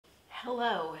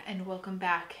Hello and welcome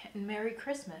back and Merry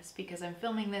Christmas, because I'm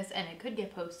filming this and it could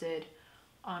get posted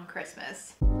on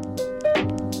Christmas.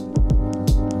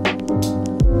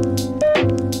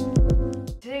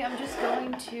 Today I'm just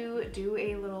going to do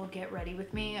a little get ready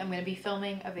with me. I'm going to be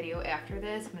filming a video after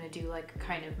this. I'm going to do like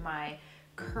kind of my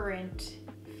current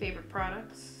favorite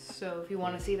products. So if you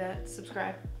want to see that,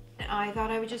 subscribe. I thought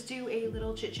I would just do a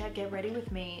little chit chat get ready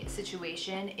with me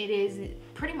situation. It is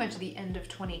pretty much the end of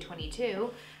 2022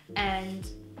 and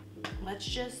let's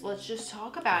just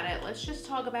talk about it. Let's just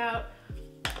talk about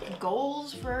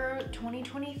goals for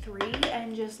 2023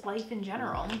 and just life in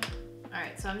general. All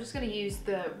right, so I'm just gonna use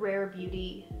the Rare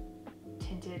Beauty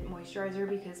tinted moisturizer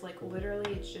because like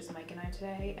literally it's just Mike and I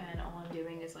today and all I'm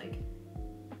doing is like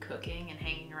cooking and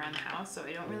hanging around the house, so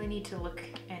I don't really need to look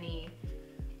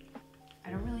I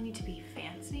don't really need to be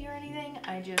fancy or anything.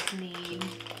 I just need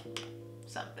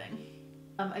something.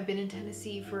 I've been in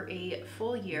Tennessee for a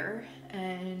full year,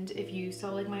 and if you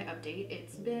saw like my update,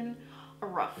 it's been a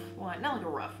rough one. Not like a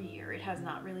rough year. It has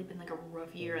not really been like a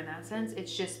rough year in that sense.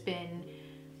 It's just been,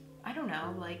 I don't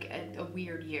know, like a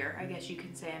weird year, I guess you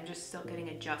can say. I'm just still getting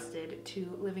adjusted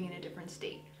to living in a different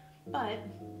state. But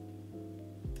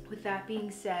with that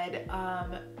being said,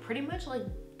 pretty much like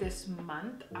this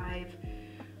month, I've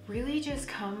really just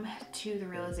come to the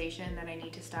realization that I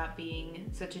need to stop being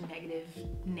such a negative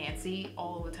Nancy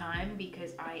all the time,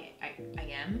 because I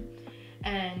am.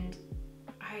 And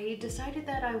I decided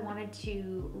that I wanted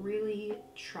to really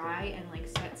try and like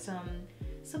set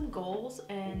some goals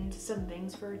and some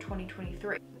things for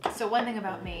 2023. So one thing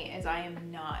about me is I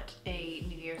am not a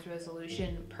New Year's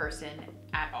resolution person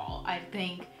at all. I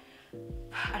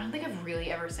don't think I've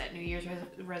really ever set New Year's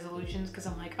resolutions because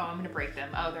I'm like, oh, I'm gonna break them.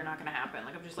 Oh, they're not gonna happen.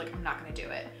 Like, I'm just like, I'm not gonna do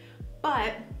it.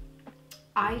 But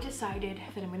I decided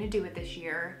that I'm gonna do it this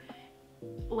year.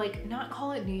 Like, not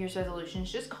call it New Year's resolutions,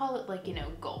 just call it like, you know,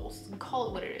 goals. Call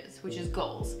it what it is, which is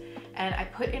goals. And I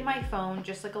put in my phone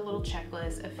just like a little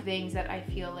checklist of things that I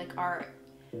feel like are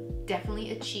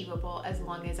definitely achievable as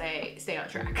long as I stay on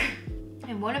track.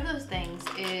 And one of those things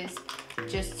is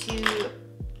just to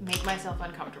make myself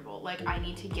uncomfortable. Like, I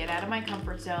need to get out of my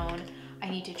comfort zone. I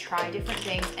need to try different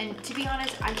things. And to be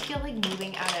honest, I feel like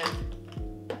moving out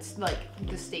of like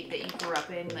the state that you grew up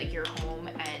in, like your home,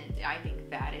 and I think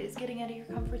that is getting out of your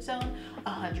comfort zone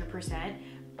 100%.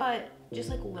 But just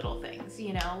like little things,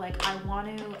 you know, like I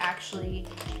want to actually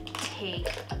take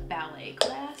a ballet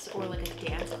class or like a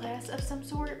dance class of some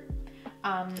sort.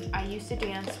 I used to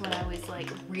dance when I was like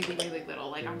really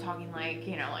little, like I'm talking like,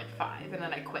 you know, like 5, and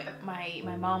then I quit. My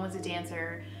mom was a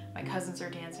dancer, my cousins are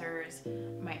dancers,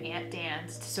 my aunt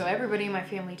danced, so everybody in my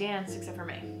family danced except for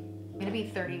me. I'm gonna be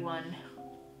 31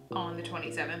 on the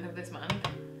 27th of this month.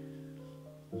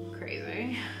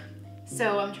 Crazy.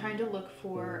 So I'm trying to look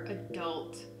for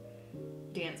adult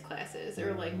dance classes,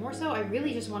 or like more so I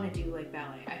really just want to do like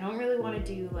ballet. I don't really want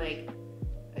to do like,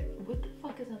 what the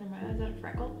fuck is under my eye? Is that a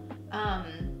freckle?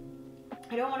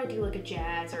 I don't want to do like a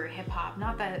jazz or a hip hop.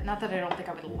 Not that I don't think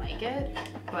I would like it,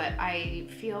 but I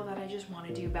feel that I just want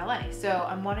to do ballet. So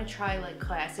I want to try like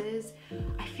classes.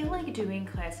 I feel like doing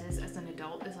classes as an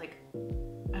adult is like,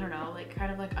 I don't know, like kind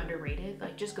of like underrated.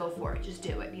 Like just go for it, just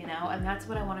do it, you know? And that's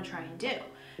what I want to try and do.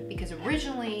 Because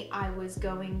originally I was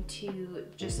going to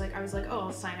just like, I was like, oh,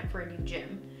 I'll sign up for a new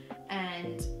gym.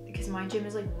 And because my gym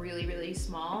is like really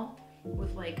small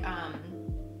with like,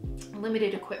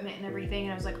 limited equipment and everything,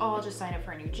 and I was like, oh, I'll just sign up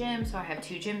for a new gym, so I have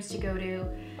 2 gyms to go to.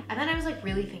 And then I was like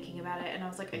really thinking about it, and I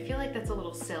was like, I feel like that's a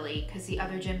little silly because the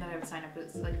other gym that I would sign up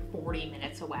was like 40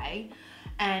 minutes away,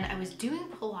 and I was doing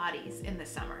Pilates in the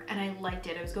summer and I liked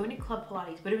it. I was going to Club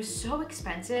Pilates, but it was so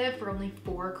expensive for only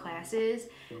 4 classes,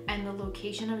 and the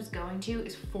location I was going to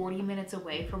is 40 minutes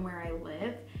away from where I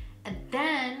live. And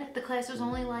then the class was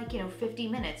only like, you know, 50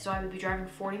 minutes. So I would be driving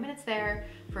 40 minutes there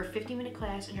for a 50-minute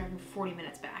class and driving 40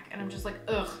 minutes back. And I'm just like,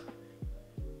 ugh.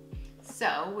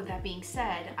 So with that being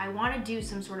said, I want to do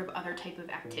some sort of other type of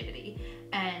activity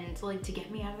and like to get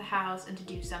me out of the house and to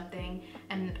do something.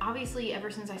 And obviously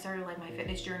ever since I started like my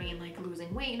fitness journey and like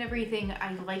losing weight and everything,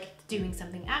 I liked doing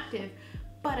something active.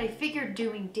 But I figured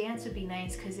doing dance would be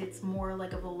nice because it's more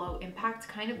like of a low impact,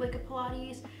 kind of like a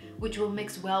Pilates, which will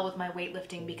mix well with my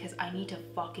weightlifting because I need to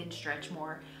fucking stretch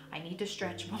more. I need to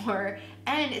stretch more.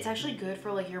 And it's actually good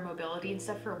for like your mobility and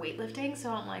stuff for weightlifting.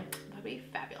 So I'm like, that'd be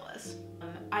fabulous.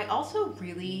 I also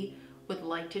really would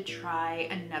like to try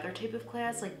another type of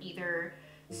class, like either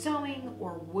sewing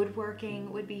or woodworking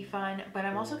would be fun, but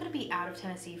I'm also gonna be out of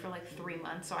Tennessee for like 3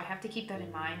 months, so I have to keep that in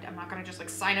mind. I'm not gonna just like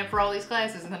sign up for all these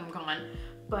classes and then I'm gone.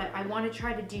 But I want to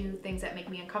try to do things that make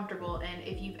me uncomfortable, and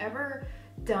if you've ever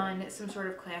done some sort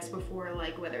of class before,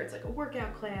 like whether it's like a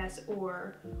workout class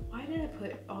or, why did I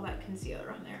put all that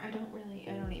concealer on there? I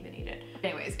don't even need it.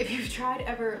 Anyways, if you've tried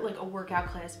ever like a workout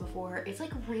class before, it's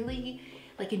like really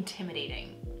like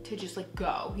intimidating to just like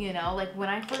go, you know? Like when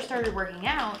I first started working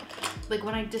out, like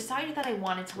when I decided that I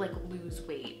wanted to like lose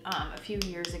weight a few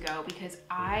years ago, because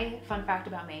fun fact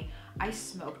about me, I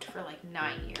smoked for like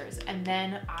 9 years, and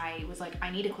then I was like,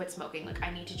 I need to quit smoking. Like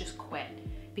I need to just quit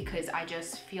because I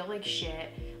just feel like shit.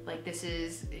 Like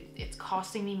it's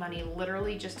costing me money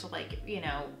literally just to like, you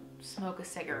know, smoke a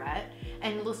cigarette.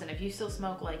 And listen, if you still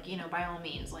smoke, like, you know, by all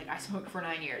means, like I smoked for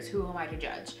 9 years, who am I to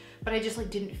judge? But I just like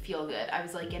didn't feel good. I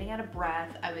was like getting out of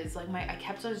breath. I was like, I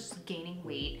kept just gaining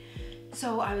weight.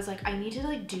 So I was like, I need to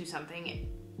like do something,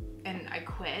 and I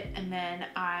quit. And then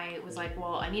I was like,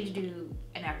 well, I need to do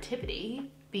an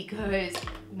activity, because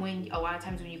a lot of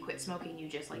times when you quit smoking, you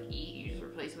just like eat, you just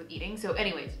replace it with eating. So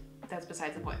anyways, that's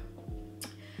besides the point.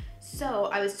 So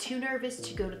I was too nervous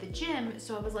to go to the gym,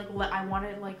 so I was like, I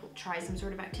wanted to like try some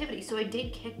sort of activity. So I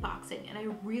did kickboxing, and I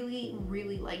really,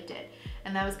 really liked it.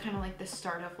 And that was kind of like the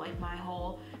start of like my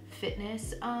whole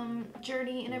fitness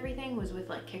journey and everything, was with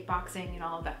like kickboxing and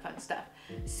all of that fun stuff.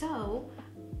 So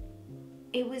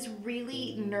it was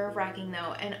really nerve-wracking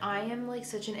though, and I am like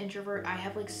such an introvert. I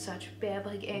have like such bad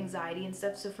like anxiety and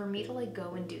stuff, so for me to like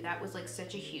go and do that was like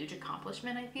such a huge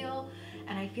accomplishment, I feel.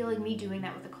 And I feel like me doing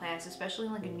that with a class, especially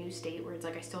in like a new state where it's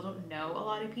like I still don't know a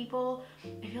lot of people,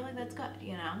 I feel like that's good,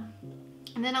 you know?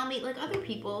 And then I'll meet like other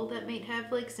people that might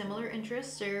have like similar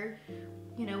interests, or,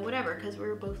 you know, whatever, because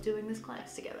we're both doing this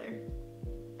class together.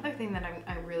 Another thing that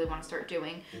I really want to start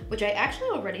doing, which I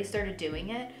actually already started doing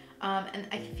it, and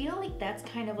I feel like that's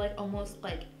kind of like almost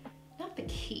like, not the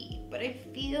key, but I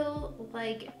feel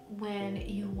like when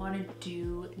you want to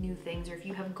do new things, or if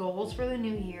you have goals for the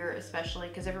new year, especially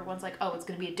because everyone's like, oh, it's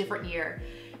going to be a different year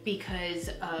because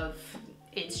of,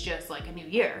 it's just like a new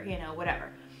year, you know,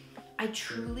 whatever. I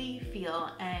truly feel,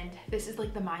 and this is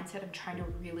like the mindset I'm trying to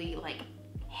really like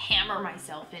hammer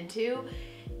myself into,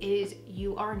 is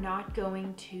you are not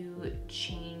going to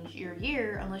change your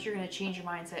year unless you're going to change your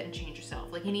mindset and change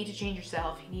yourself. Like you need to change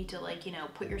yourself. You need to like, you know,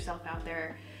 put yourself out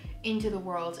there into the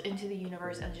world, into the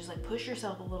universe, and just like push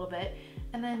yourself a little bit,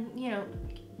 and then, you know,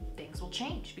 things will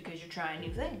change because you're trying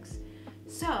new things.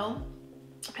 So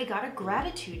I got a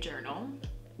gratitude journal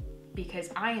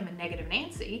because I am a negative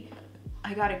Nancy.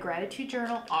 I got a gratitude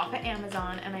journal off of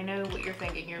Amazon, and I know what you're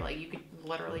thinking. You're like, you could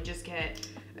literally just get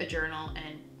a journal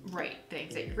and write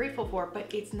things that you're grateful for,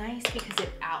 but it's nice because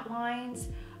it outlines.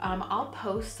 I'll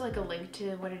post like a link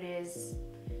to what it is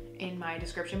in my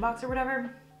description box or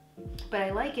whatever, but I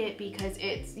like it because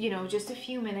it's, you know, just a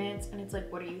few minutes, and it's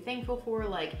like, what are you thankful for?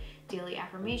 Like daily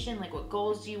affirmation, like what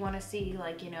goals do you want to see?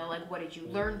 Like, you know, like what did you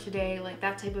learn today? Like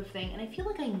that type of thing. And I feel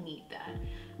like I need that.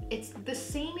 It's the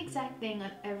same exact thing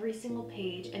on every single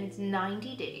page, and it's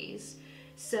 90 days.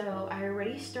 So I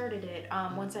already started it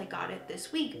once I got it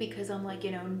this week, because I'm like,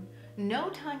 you know, no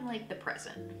time like the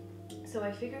present. So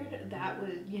I figured that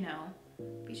would, you know,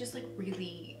 be just like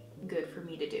really good for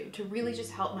me to do, to really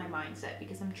just help my mindset,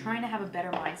 because I'm trying to have a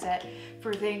better mindset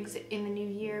for things in the new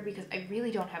year, because I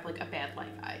really don't have like a bad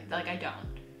life. I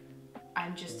don't.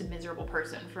 I'm just a miserable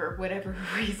person for whatever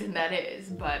reason that is,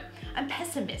 but I'm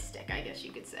pessimistic, I guess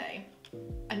you could say.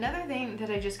 Another thing that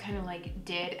I just kind of like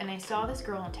did, and I saw this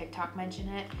girl on TikTok mention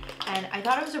it, and I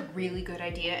thought it was a really good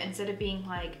idea. Instead of being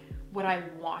like what I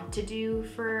want to do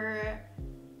for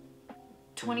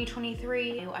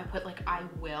 2023, I put like I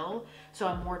will. So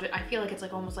I'm more, I feel like it's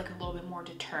like almost like a little bit more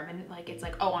determined. Like it's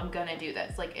like, oh, I'm gonna do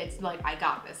this. Like it's like, I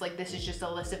got this. Like this is just a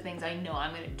list of things I know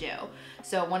I'm gonna do.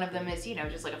 So one of them is, you know,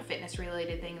 just like a fitness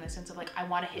related thing, in the sense of like, I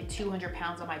want to hit 200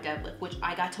 pounds on my deadlift, which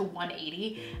I got to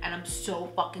 180, and I'm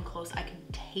so fucking close. I can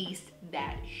taste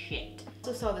that shit. I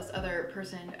also saw this other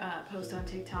person post on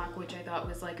TikTok, which I thought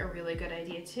was like a really good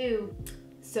idea too.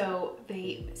 So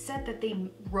they said that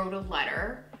they wrote a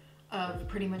letter of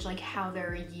pretty much like how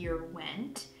their year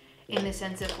went, in the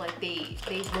sense of like they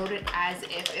wrote it as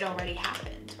if it already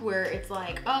happened, where it's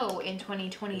like, oh, in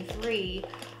 2023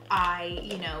 I,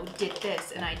 you know, did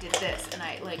this and I did this and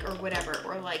I like, or whatever,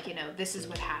 or like, you know, this is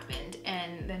what happened.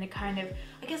 And then it kind of,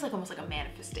 I guess like almost like a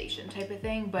manifestation type of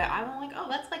thing. But I'm like, oh,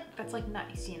 that's like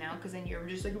nice, you know, because then you're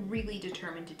just like really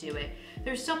determined to do it.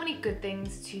 There's so many good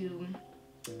things to,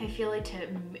 I feel like, to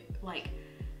like,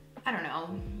 I don't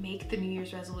know, make the New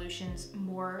Year's resolutions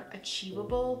more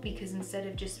achievable, because instead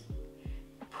of just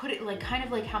put it like kind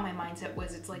of like how my mindset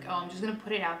was. It's like, oh, I'm just gonna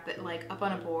put it out that like up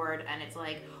on a board, and it's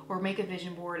like, or make a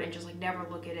vision board and just like never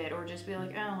look at it, or just be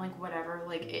like, oh, like whatever,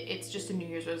 like it's just a New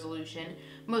Year's resolution.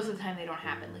 Most of the time they don't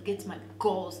happen. Like it's my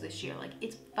goals this year, like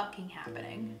it's fucking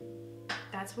happening.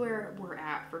 That's where we're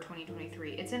at for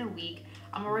 2023. It's in a week.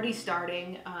 I'm already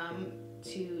starting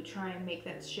to try and make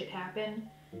that shit happen,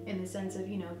 in the sense of,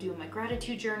 you know, doing my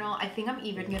gratitude journal. I think I'm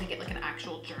even gonna get like an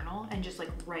actual journal and just like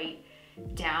write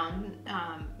down,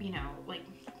 you know, like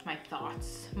my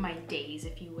thoughts, my days,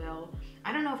 if you will.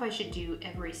 I don't know if I should do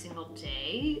every single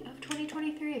day of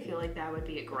 2023. I feel like that would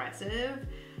be aggressive,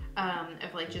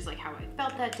 of like just like how I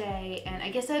felt that day. And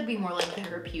I guess that'd be more like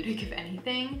therapeutic if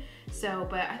anything. So,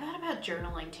 but I thought about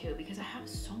journaling too, because I have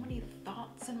so many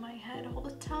thoughts in my head all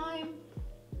the time,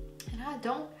 and I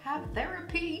don't have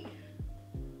therapy.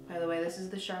 By the way, this is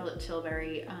the Charlotte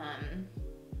Tilbury,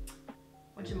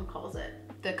 whatchamacallit,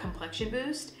 the complexion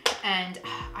boost, and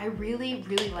I really,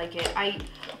 really like it. I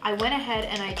went ahead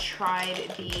and I tried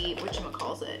the,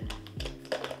 whatchamacallit.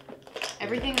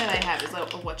 Everything that I have is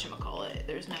like a whatchamacallit.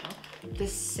 There's no, the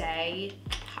Say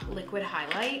liquid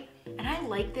highlight, and I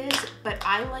like this, but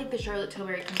I like the Charlotte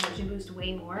Tilbury complexion boost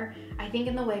way more. I think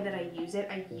in the way that I use it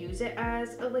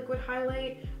as a liquid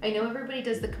highlight. I know everybody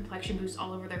does the complexion boost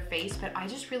all over their face, but I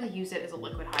just really use it as a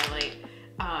liquid highlight.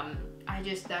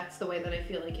 That's the way that I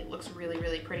feel like it looks really,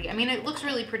 really pretty. I mean, it looks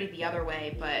really pretty the other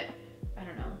way, but I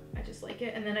don't know, I just like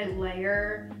it. And then I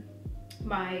layer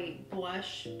my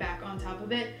blush back on top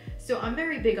of it. So I'm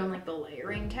very big on like the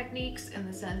layering techniques, in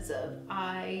the sense of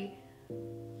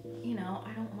you know,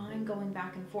 I don't mind going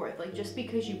back and forth. Like, just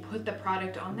because you put the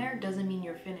product on there doesn't mean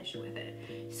you're finished with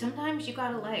it. Sometimes you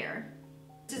gotta layer.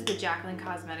 This is the Jaclyn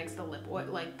Cosmetics, the lip oil,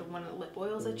 like the one of the lip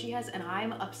oils that she has, and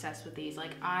I'm obsessed with these.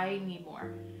 Like, I need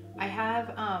more. I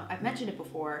have, I've mentioned it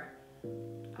before,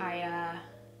 I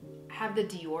have the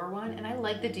Dior one, and I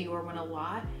like the Dior one a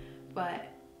lot, but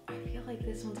I feel like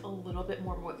this one's a little bit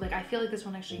more, like I feel like this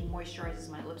one actually moisturizes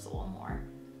my lips a little more.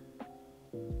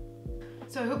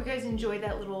 So I hope you guys enjoyed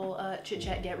that little chit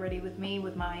chat get ready with me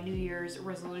with my New Year's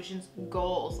resolutions,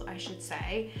 goals, I should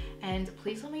say. And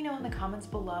please let me know in the comments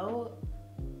below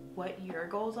what your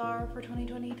goals are for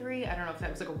 2023. I don't know if that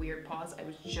was like a weird pause. I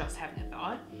was just having a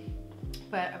thought,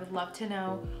 but I would love to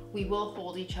know. We will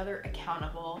hold each other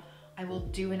accountable. I will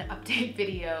do an update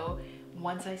video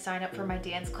once I sign up for my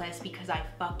dance class, because I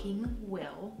fucking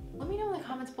will. Let me know in the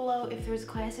comments below if there's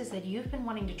classes that you've been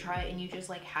wanting to try and you just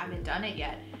like haven't done it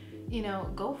yet. You know,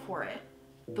 go for it.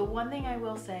 The one thing I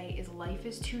will say is life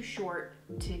is too short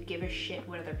to give a shit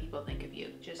what other people think of you.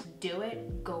 Just do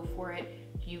it, go for it,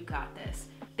 you got this.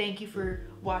 Thank you for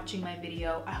watching my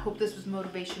video. I hope this was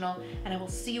motivational, and I will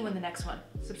see you in the next one.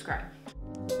 Subscribe.